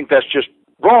 I think that's just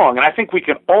wrong. And I think we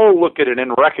can all look at it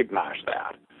and recognize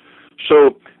that.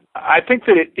 So I think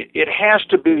that it has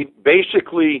to be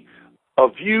basically a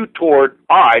view toward,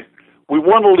 all right, we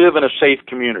want to live in a safe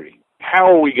community. How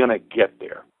are we going to get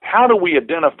there? How do we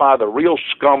identify the real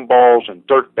scumballs and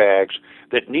dirtbags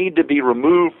that need to be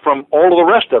removed from all of the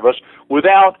rest of us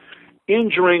without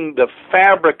injuring the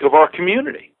fabric of our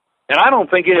community? And I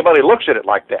don't think anybody looks at it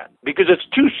like that, because it's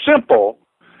too simple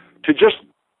to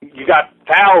you got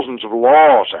thousands of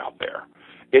laws out there.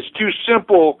 It's too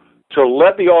simple to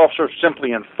let the officers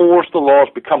simply enforce the laws,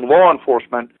 become law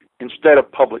enforcement instead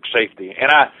of public safety. And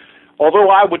although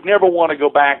I would never want to go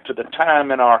back to the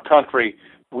time in our country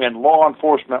when law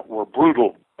enforcement were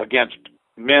brutal against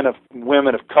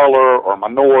women of color or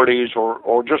minorities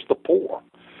or just the poor.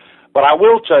 But I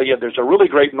will tell you, there's a really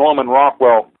great Norman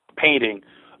Rockwell painting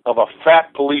of a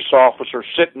fat police officer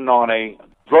sitting on a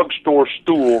drugstore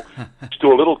stool next to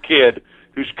a little kid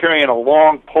who's carrying a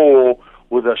long pole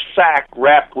with a sack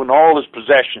wrapped with all his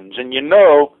possessions. And you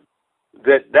know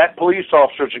that police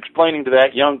officer is explaining to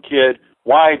that young kid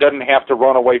why he doesn't have to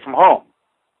run away from home.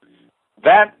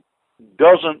 That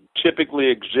doesn't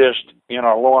typically exist in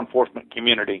our law enforcement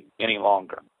community any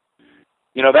longer.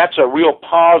 That's a real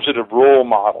positive role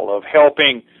model of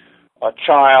helping a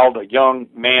child, a young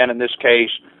man in this case,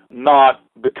 not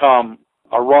become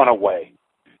a runaway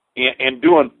and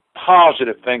doing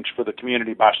positive things for the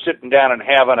community by sitting down and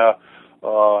having a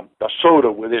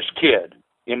soda with this kid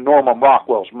in Norman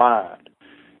Rockwell's mind.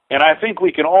 And I think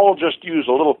we can all just use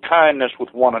a little kindness with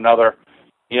one another,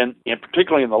 in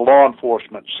particularly in the law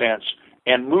enforcement sense,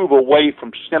 and move away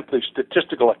from simply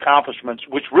statistical accomplishments,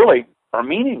 which really are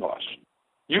meaningless.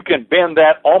 You can bend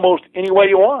that almost any way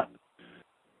you want.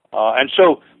 And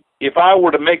so if I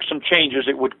were to make some changes,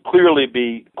 it would clearly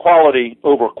be quality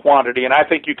over quantity, and I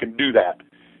think you can do that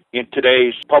in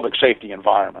today's public safety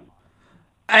environment.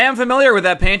 I am familiar with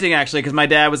that painting, actually, because my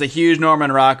dad was a huge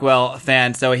Norman Rockwell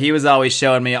fan, so he was always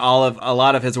showing me a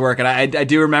lot of his work, and I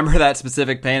do remember that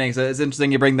specific painting, so it's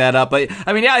interesting you bring that up. But,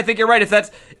 I mean, yeah, I think you're right.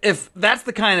 If that's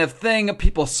the kind of thing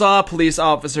people saw police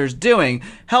officers doing,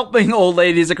 helping old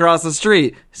ladies across the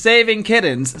street, saving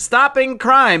kittens, stopping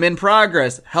crime in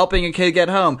progress, helping a kid get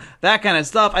home, that kind of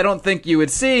stuff, I don't think you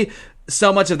would see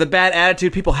so much of the bad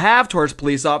attitude people have towards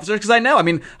police officers, because I know,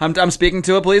 I'm speaking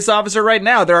to a police officer right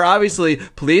now. There are obviously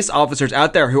police officers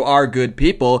out there who are good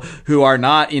people, who are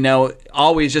not,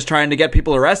 always just trying to get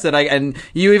people arrested. And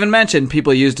you even mentioned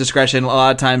people use discretion. A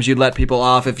lot of times you'd let people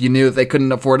off if you knew that they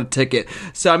couldn't afford a ticket.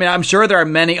 So, I'm sure there are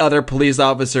many other police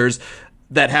officers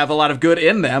that have a lot of good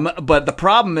in them, but the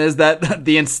problem is that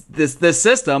this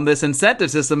system, this incentive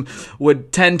system,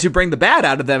 would tend to bring the bad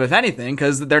out of them, if anything,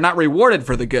 because they're not rewarded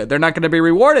for the good. They're not going to be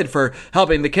rewarded for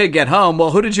helping the kid get home.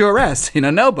 Well, who did you arrest?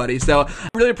 Nobody. So I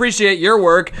really appreciate your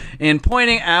work in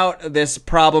pointing out this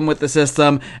problem with the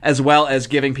system, as well as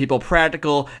giving people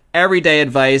practical, everyday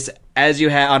advice as you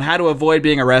have on how to avoid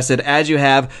being arrested as you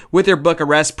have with your book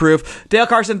Arrest Proof. Dale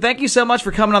Carson, thank you so much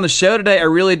for coming on the show today. I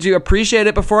really do appreciate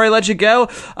it. Before I let you go,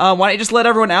 why don't you just let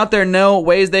everyone out there know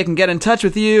ways they can get in touch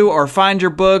with you or find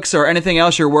your books or anything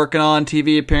else you're working on,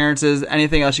 TV appearances,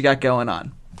 anything else you got going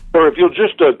on? Or if you'll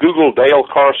just Google Dale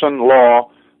Carson Law,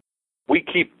 we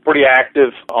keep pretty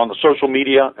active on the social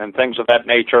media and things of that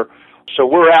nature. So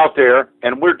we're out there,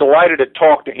 and we're delighted to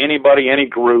talk to anybody, any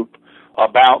group,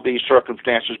 about these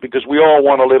circumstances, because we all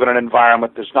want to live in an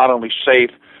environment that's not only safe,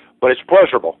 but it's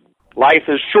pleasurable. Life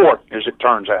is short, as it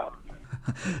turns out.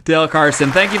 Dale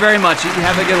Carson, thank you very much. You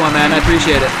have a good one, man. I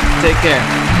appreciate it. Take care.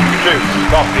 You too.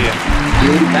 Talk to you.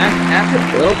 We'll be back after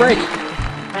a little break.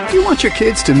 Do you want your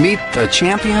kids to meet the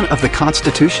champion of the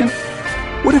Constitution?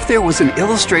 What if there was an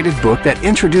illustrated book that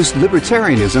introduced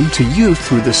libertarianism to youth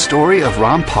through the story of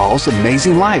Ron Paul's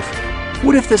amazing life?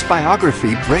 What if this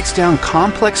biography breaks down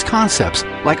complex concepts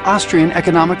like Austrian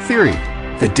economic theory,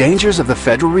 the dangers of the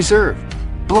Federal Reserve,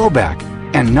 blowback,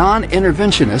 and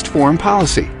non-interventionist foreign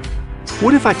policy?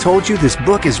 What if I told you this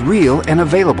book is real and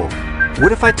available?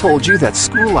 What if I told you that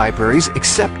school libraries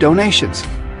accept donations?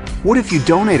 What if you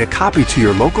donate a copy to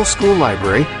your local school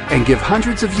library and give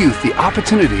hundreds of youth the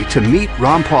opportunity to meet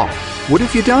Ron Paul? What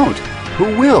if you don't?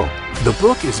 Who will? The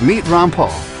book is Meet Ron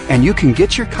Paul, and you can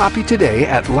get your copy today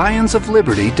at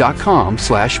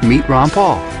lionsofliberty.com/Meet Ron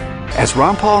Paul. As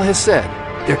Ron Paul has said,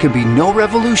 there can be no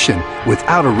revolution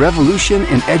without a revolution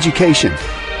in education.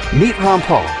 Meet Ron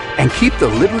Paul and keep the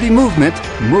liberty movement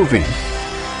moving.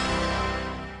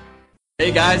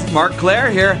 Hey guys, Mark Claire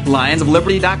here,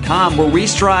 lionsofliberty.com, where we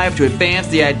strive to advance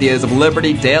the ideas of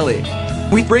liberty daily.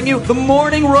 We bring you the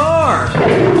Morning Roar.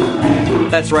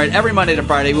 That's right, every Monday to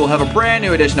Friday we'll have a brand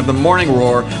new edition of the Morning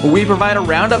Roar, where we provide a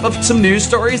roundup of some news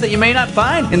stories that you may not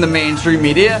find in the mainstream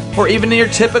media or even in your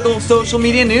typical social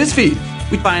media newsfeed.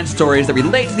 We find stories that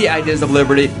relate to the ideas of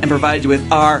liberty and provide you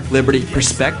with our liberty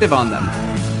perspective on them.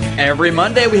 Every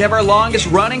Monday, we have our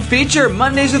longest-running feature,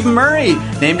 Mondays with Murray,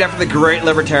 named after the great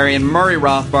libertarian Murray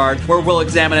Rothbard, where we'll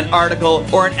examine an article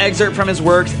or an excerpt from his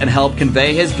works and help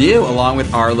convey his view, along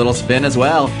with our little spin as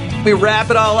well. We wrap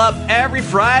it all up every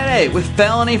Friday with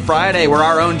Felony Friday, where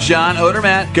our own John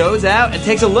Odermatt goes out and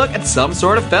takes a look at some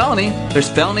sort of felony. There's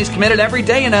felonies committed every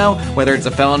day, you know, whether it's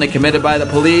a felony committed by the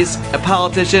police, a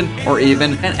politician, or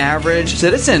even an average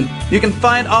citizen. You can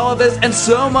find all of this and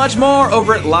so much more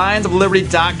over at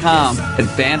lionsofliberty.com,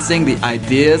 advancing the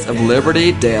ideas of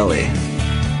liberty daily.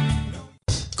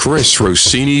 Chris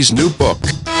Rossini's new book,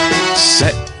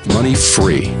 Set Money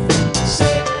Free,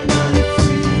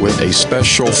 with a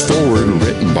special foreword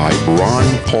written by Ron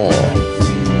Paul.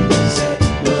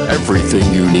 Everything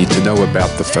you need to know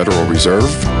about the Federal Reserve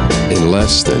in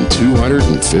less than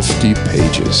 250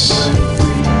 pages.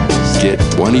 Get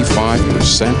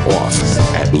 25% off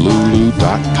at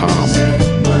lulu.com.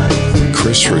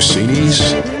 Chris Rossini's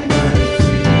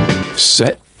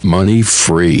Set Money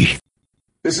Free.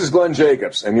 This is Glenn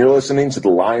Jacobs, and you're listening to the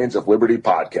Lions of Liberty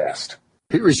podcast.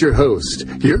 Here is your host,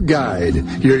 your guide,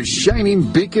 your shining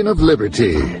beacon of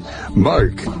liberty,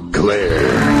 Mark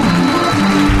Claire.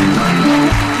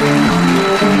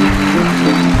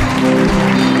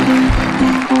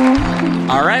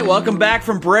 All right, welcome back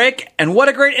from break, and what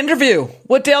a great interview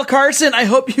with Dale Carson. I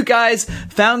hope you guys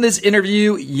found this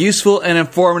interview useful and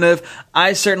informative.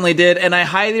 I certainly did, and I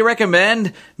highly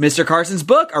recommend Mr. Carson's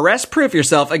book, Arrest Proof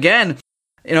Yourself. Again,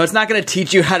 you know, it's not going to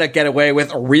teach you how to get away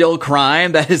with real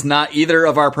crime. That is not either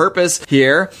of our purpose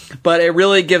here, but it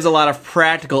really gives a lot of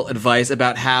practical advice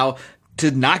about how to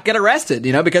not get arrested,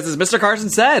 you know, because as Mr. Carson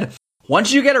said,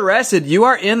 once you get arrested, you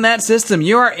are in that system,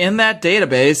 you are in that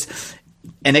database,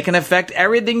 and it can affect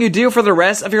everything you do for the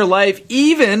rest of your life,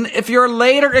 even if you're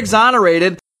later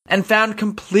exonerated and found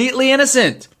completely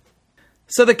innocent.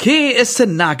 So the key is to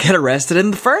not get arrested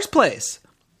in the first place.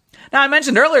 Now, I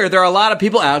mentioned earlier, there are a lot of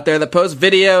people out there that post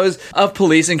videos of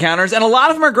police encounters, and a lot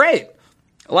of them are great.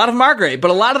 A lot of them are great,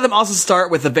 but a lot of them also start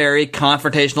with a very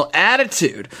confrontational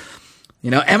attitude.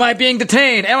 You know, am I being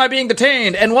detained? Am I being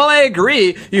detained? And while I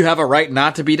agree, you have a right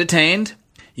not to be detained.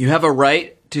 You have a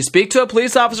right to speak to a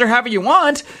police officer however you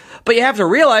want, but you have to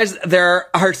realize there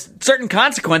are certain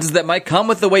consequences that might come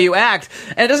with the way you act,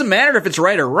 and it doesn't matter if it's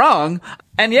right or wrong.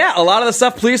 And yeah, a lot of the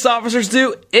stuff police officers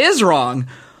do is wrong.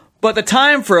 But the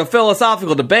time for a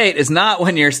philosophical debate is not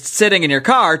when you're sitting in your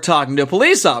car talking to a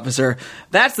police officer.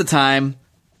 That's the time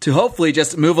to hopefully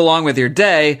just move along with your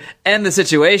day, end the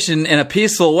situation in a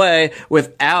peaceful way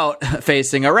without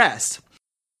facing arrest.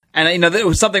 And, that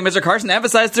was something Mr. Carson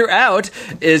emphasized throughout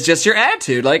is just your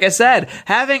attitude. Like I said,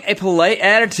 having a polite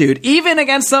attitude, even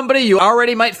against somebody you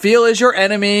already might feel is your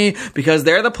enemy because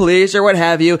they're the police or what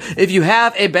have you. If you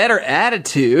have a better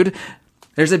attitude,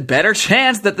 there's a better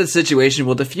chance that the situation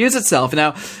will diffuse itself.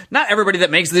 Now, not everybody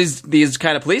that makes these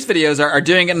kind of police videos are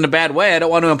doing it in a bad way. I don't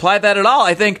want to imply that at all.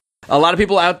 I think a lot of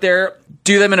people out there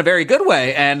do them in a very good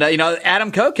way. And,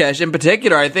 Adam Kokesh in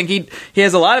particular, I think he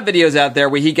has a lot of videos out there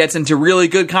where he gets into really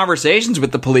good conversations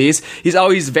with the police. He's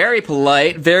always very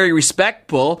polite, very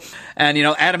respectful. And,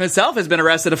 Adam himself has been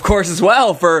arrested, of course, as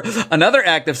well for another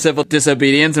act of civil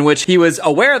disobedience in which he was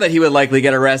aware that he would likely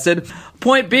get arrested.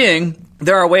 Point being,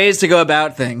 there are ways to go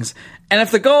about things. And if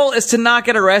the goal is to not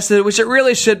get arrested, which it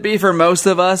really should be for most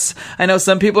of us, I know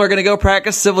some people are going to go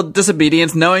practice civil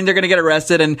disobedience knowing they're going to get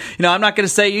arrested. And, I'm not going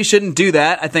to say you shouldn't do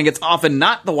that. I think it's often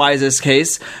not the wisest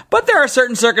case. But there are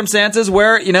certain circumstances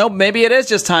where, maybe it is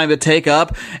just time to take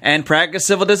up and practice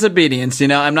civil disobedience.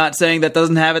 I'm not saying that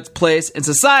doesn't have its place in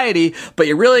society, but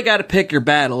you really got to pick your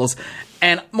battles.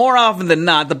 And more often than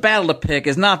not, the battle to pick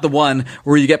is not the one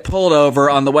where you get pulled over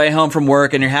on the way home from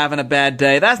work and you're having a bad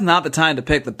day. That's not the time to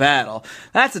pick the battle.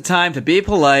 That's the time to be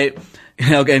polite,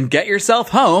 and get yourself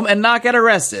home and not get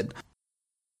arrested.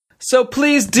 So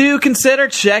please do consider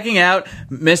checking out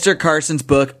Mr. Carson's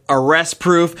book, Arrest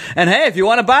Proof. And hey, if you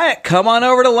want to buy it, come on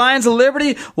over to Lions of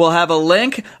Liberty. We'll have a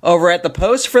link over at the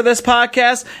post for this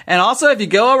podcast. And also, if you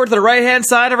go over to the right-hand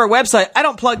side of our website, I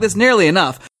don't plug this nearly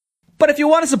enough. But if you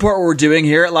want to support what we're doing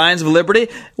here at Lions of Liberty,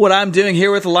 what I'm doing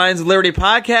here with the Lions of Liberty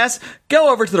podcast,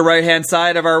 go over to the right-hand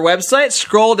side of our website,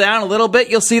 scroll down a little bit,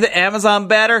 you'll see the Amazon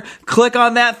banner, click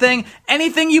on that thing.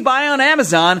 Anything you buy on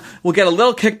Amazon will get a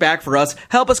little kickback for us.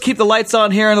 Help us keep the lights on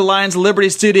here in the Lions of Liberty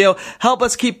studio. Help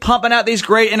us keep pumping out these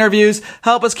great interviews.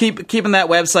 Help us keep keeping that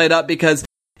website up because,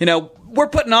 we're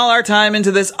putting all our time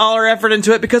into this, all our effort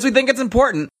into it because we think it's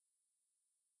important.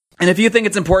 And if you think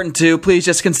it's important too, please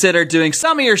just consider doing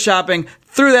some of your shopping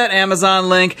through that Amazon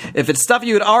link. If it's stuff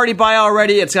you would already buy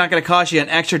already, it's not going to cost you an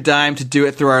extra dime to do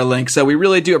it through our link. So we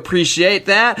really do appreciate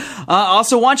that.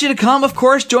 Also want you to come, of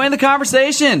course, join the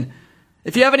conversation.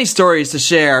 If you have any stories to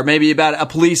share, maybe about a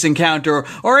police encounter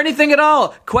or anything at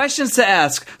all, questions to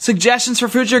ask, suggestions for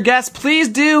future guests, please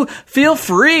do feel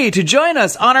free to join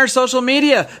us on our social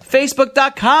media,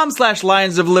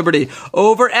 Facebook.com/Lions of Liberty,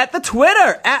 over at the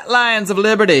Twitter, @Lions of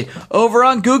Liberty, over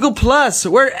on Google+,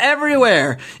 we're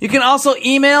everywhere. You can also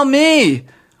email me,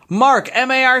 Mark,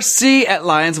 M-A-R-C,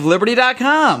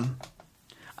 @lionsofliberty.com.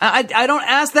 I don't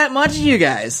ask that much of you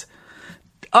guys.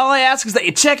 All I ask is that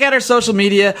you check out our social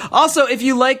media. Also, if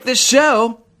you like this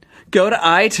show, go to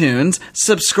iTunes,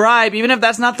 subscribe, even if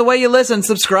that's not the way you listen,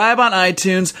 subscribe on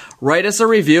iTunes, write us a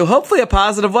review, hopefully a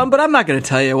positive one, but I'm not going to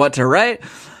tell you what to write.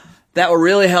 That will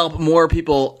really help more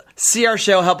people see our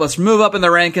show, help us move up in the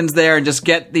rankings there, and just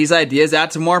get these ideas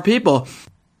out to more people.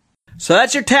 So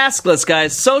that's your task list,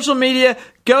 guys. Social media,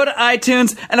 go to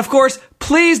iTunes, and of course,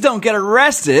 please don't get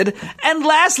arrested. And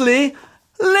lastly,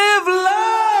 live long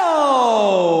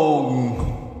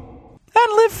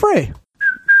and live free.